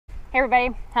Hey everybody,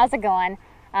 how's it going?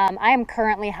 I am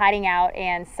currently hiding out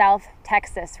in South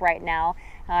Texas right now,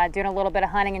 doing a little bit of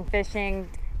hunting and fishing,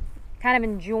 kind of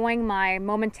enjoying my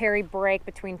momentary break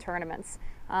between tournaments.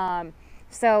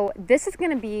 So this is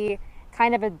going to be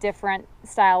kind of a different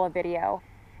style of video.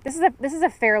 This is a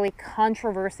fairly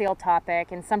controversial topic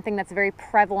and something that's very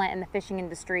prevalent in the fishing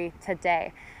industry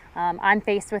today. I'm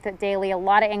faced with it daily. A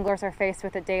lot of anglers are faced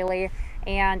with it daily,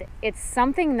 and it's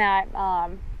something that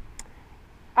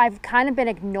I've kind of been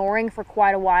ignoring for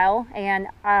quite a while, and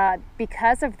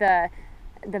because of the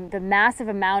massive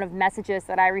amount of messages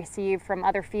that I receive from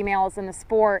other females in the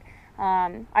sport,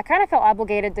 I kind of felt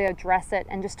obligated to address it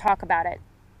and just talk about it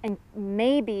and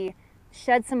maybe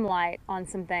shed some light on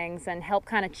some things and help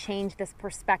kind of change this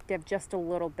perspective just a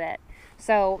little bit.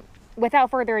 So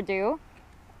without further ado,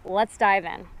 let's dive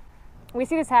in. We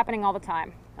see this happening all the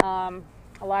time.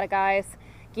 A lot of guys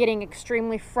getting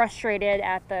extremely frustrated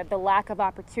at the lack of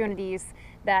opportunities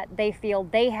that they feel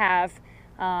they have,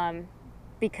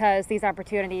 because these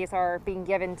opportunities are being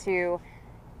given to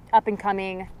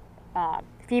up-and-coming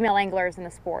female anglers in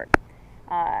the sport.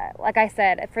 Like I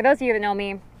said, for those of you that know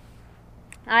me,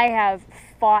 I have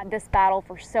fought this battle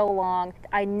for so long.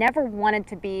 I never wanted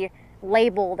to be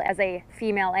labeled as a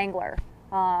female angler.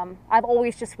 I've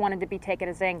always just wanted to be taken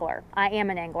as an angler. I am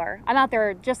an angler. I'm out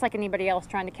there just like anybody else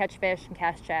trying to catch fish and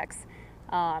cash checks,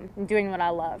 and doing what I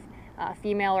love.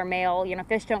 Female or male, you know,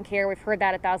 fish don't care. We've heard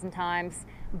that 1,000 times.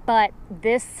 But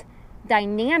this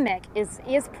dynamic is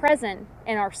present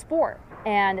in our sport.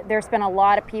 And there's been a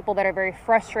lot of people that are very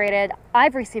frustrated.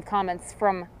 I've received comments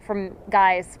from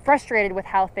guys frustrated with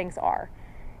how things are.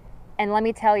 And let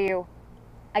me tell you,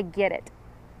 I get it.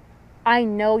 I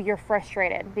know you're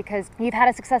frustrated because you've had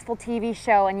a successful TV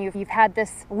show and you've had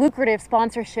this lucrative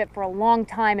sponsorship for a long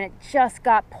time, and it just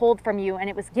got pulled from you and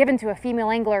it was given to a female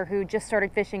angler who just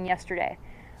started fishing yesterday.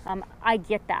 I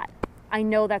get that. I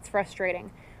know that's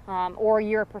frustrating. Or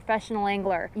you're a professional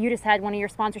angler. You just had one of your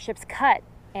sponsorships cut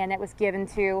and it was given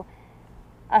to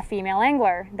a female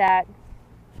angler that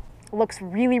looks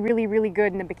really, really, really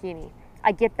good in a bikini.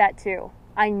 I get that too.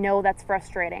 I know that's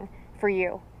frustrating for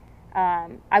you.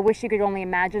 I wish you could only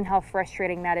imagine how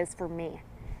frustrating that is for me,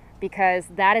 because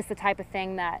that is the type of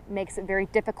thing that makes it very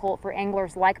difficult for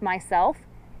anglers like myself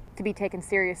to be taken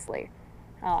seriously,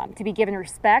 to be given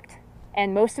respect,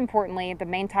 and most importantly, the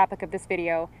main topic of this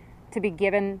video, to be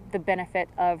given the benefit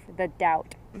of the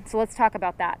doubt. So let's talk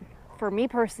about that. For me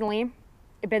personally,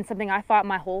 it's been something I fought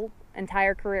my whole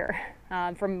entire career,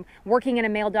 from working in a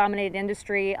male-dominated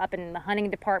industry up in the hunting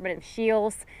department of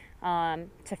Shields,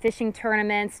 to fishing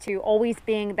tournaments, to always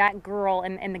being that girl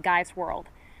in the guys' world.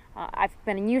 I've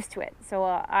been used to it, so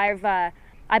I've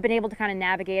been able to kind of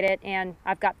navigate it, and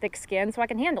I've got thick skin so I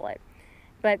can handle it.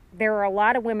 But there are a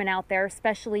lot of women out there,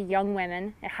 especially young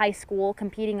women at high school,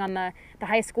 competing on the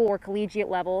high school or collegiate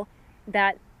level,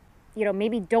 that, you know,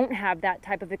 maybe don't have that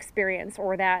type of experience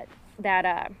or that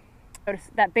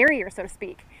barrier, so to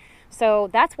speak. So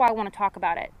that's why I want to talk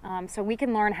about it, so we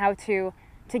can learn how to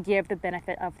give the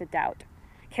benefit of the doubt.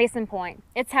 Case in point,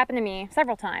 it's happened to me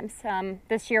several times.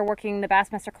 This year, working the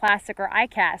Bassmaster Classic, or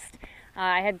ICAST,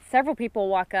 I had several people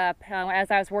walk up as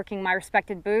I was working my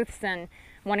respected booths and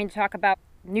wanting to talk about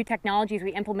new technologies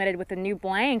we implemented with the new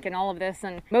blank and all of this,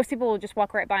 and most people would just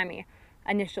walk right by me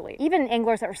initially. Even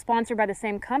anglers that were sponsored by the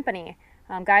same company,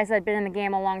 guys that had been in the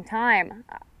game a long time,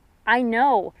 I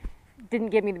know didn't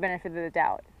give me the benefit of the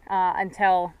doubt.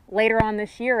 Until later on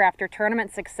this year, after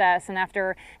tournament success and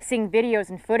after seeing videos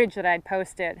and footage that I'd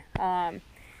posted.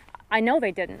 I know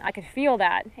they didn't. I could feel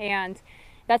that, and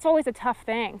that's always a tough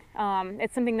thing.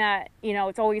 It's something that, you know,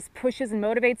 it's always pushes and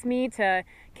motivates me to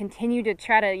continue to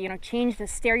try to, you know, change the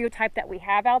stereotype that we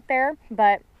have out there.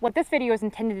 But what this video is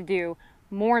intended to do,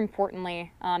 more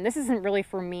importantly, this isn't really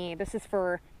for me. This is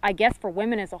for, I guess, for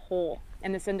women as a whole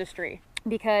in this industry.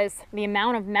 Because the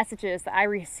amount of messages that I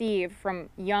receive from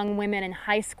young women in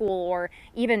high school or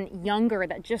even younger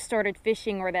that just started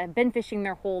fishing or that have been fishing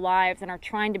their whole lives and are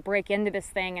trying to break into this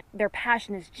thing, their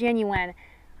passion is genuine,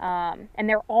 and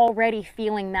they're already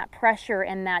feeling that pressure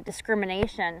and that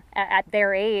discrimination at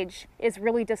their age, is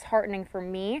really disheartening for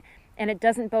me, and it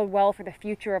doesn't bode well for the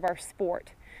future of our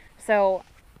sport. So,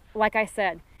 like I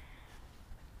said,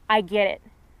 I get it.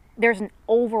 There's an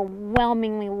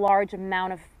overwhelmingly large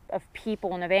amount of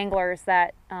people and of anglers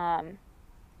that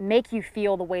make you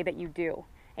feel the way that you do,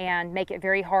 and make it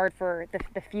very hard for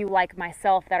the few like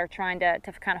myself that are trying to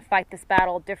kind of fight this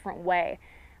battle a different way.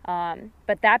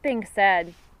 But that being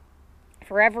said,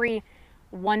 for every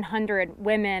 100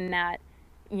 women that,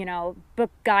 you know,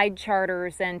 book guide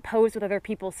charters and pose with other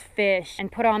people's fish and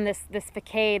put on this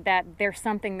facade that they're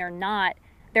something they're not,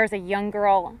 There's a young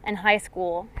girl in high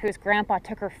school whose grandpa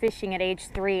took her fishing at age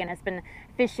 3 and has been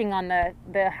fishing on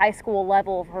the high school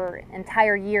level her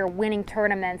entire year, winning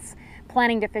tournaments,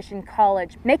 planning to fish in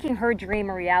college, making her dream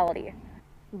a reality.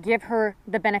 Give her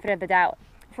the benefit of the doubt.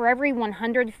 For every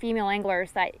 100 female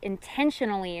anglers that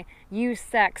intentionally use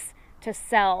sex to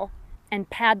sell and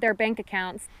pad their bank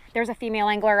accounts, there's a female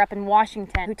angler up in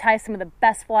Washington who ties some of the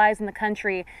best flies in the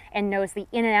country and knows the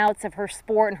in and outs of her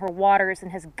sport and her waters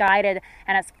and has guided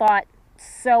and has fought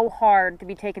so hard to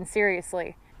be taken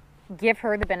seriously. Give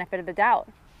her the benefit of the doubt.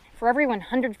 For every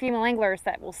 100 female anglers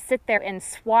that will sit there and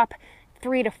swap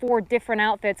 3 to 4 different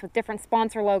outfits with different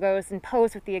sponsor logos and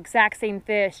pose with the exact same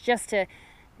fish just to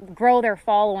grow their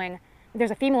following,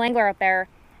 there's a female angler out there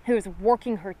who is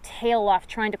working her tail off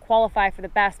trying to qualify for the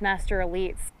Bassmaster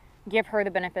Elites. Give her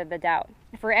the benefit of the doubt.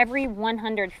 For every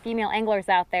 100 female anglers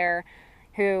out there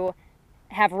who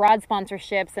have rod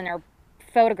sponsorships and are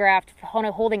photographed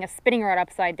holding a spinning rod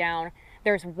upside down,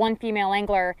 there's one female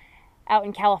angler out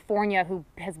in California who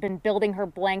has been building her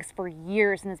blanks for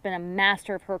years and has been a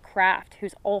master of her craft,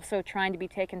 who's also trying to be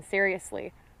taken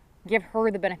seriously. Give her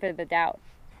the benefit of the doubt.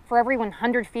 For every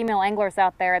 100 female anglers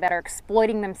out there that are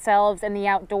exploiting themselves in the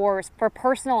outdoors for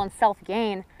personal and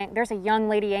self-gain, there's a young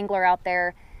lady angler out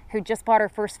there who just bought her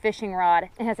first fishing rod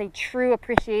and has a true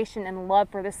appreciation and love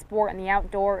for this sport and the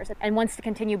outdoors and wants to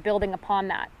continue building upon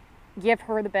that. Give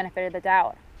her the benefit of the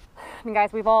doubt. I mean,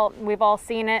 guys, we've all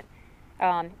seen it.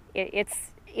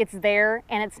 It's there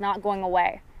and it's not going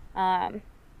away.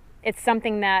 It's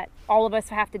something that all of us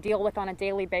have to deal with on a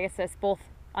daily basis,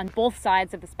 on both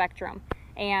sides of the spectrum.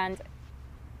 And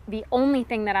the only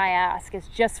thing that I ask is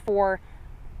just for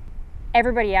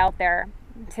everybody out there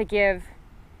to give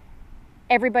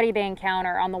everybody they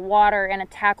encounter on the water, in a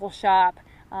tackle shop,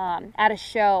 at a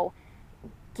show,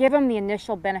 give them the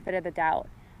initial benefit of the doubt.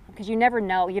 Because you never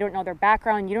know. You don't know their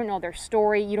background, you don't know their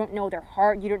story, you don't know their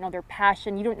heart, you don't know their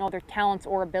passion, you don't know their talents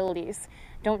or abilities.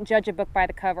 Don't judge a book by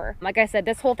the cover. Like I said,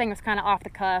 this whole thing was kind of off the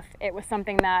cuff. It was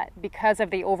something that, because of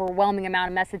the overwhelming amount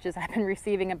of messages I've been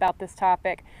receiving about this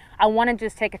topic, I want to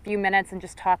just take a few minutes and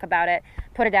just talk about it,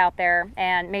 put it out there,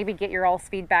 and maybe get your all's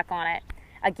feedback on it.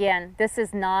 Again, this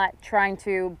is not trying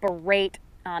to berate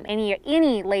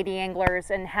any lady anglers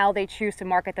and how they choose to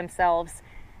market themselves.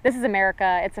 This is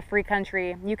America. It's a free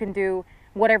country. You can do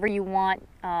whatever you want.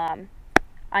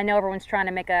 I know everyone's trying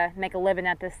to make a living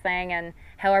at this thing, and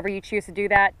however you choose to do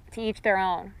that, to each their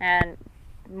own, and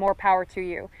more power to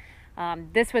you.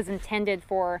 This was intended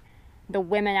for the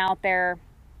women out there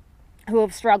who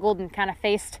have struggled and kind of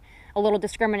faced a little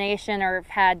discrimination or have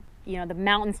had, you know, the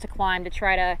mountains to climb to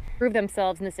try to prove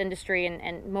themselves in this industry,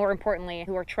 and more importantly,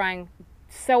 who are trying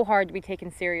so hard to be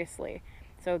taken seriously.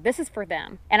 So this is for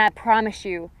them. And I promise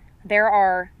you, there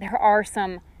are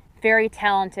some very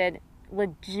talented,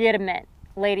 legitimate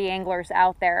lady anglers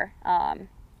out there.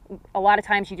 A lot of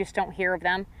times you just don't hear of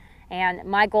them. And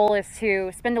my goal is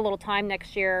to spend a little time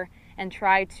next year and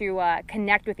try to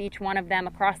connect with each one of them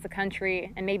across the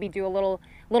country, and maybe do a little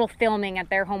filming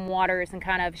at their home waters and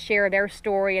kind of share their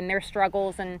story and their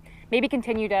struggles, and maybe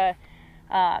continue to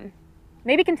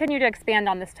expand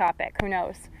on this topic. Who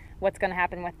knows what's going to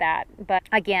happen with that. But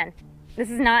again, this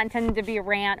is not intended to be a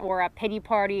rant or a pity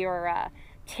party or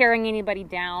tearing anybody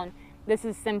down. This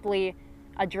is simply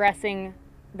addressing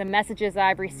the messages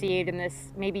I've received, and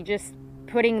this maybe just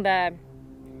putting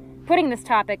this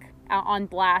topic on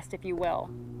blast, if you will.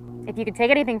 If you could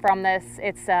take anything from this,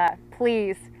 it's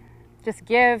please just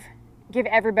give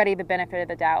everybody the benefit of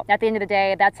the doubt. At the end of the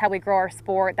day, that's how we grow our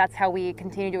sport. That's how we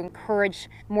continue to encourage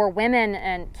more women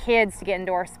and kids to get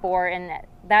into our sport, and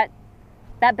that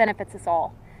benefits us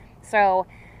all. So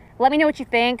let me know what you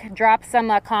think. Drop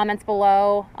some comments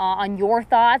below on your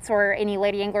thoughts, or any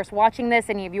lady anglers watching this,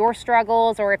 any of your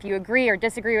struggles, or if you agree or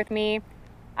disagree with me.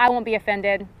 I won't be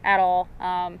offended at all.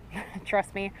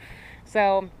 Trust me.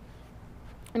 So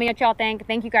let me know what y'all think.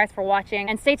 Thank you guys for watching,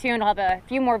 and stay tuned. I'll have a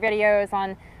few more videos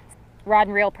on rod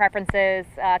and reel preferences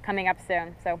coming up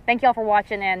soon. So thank y'all for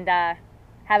watching, and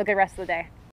have a good rest of the day.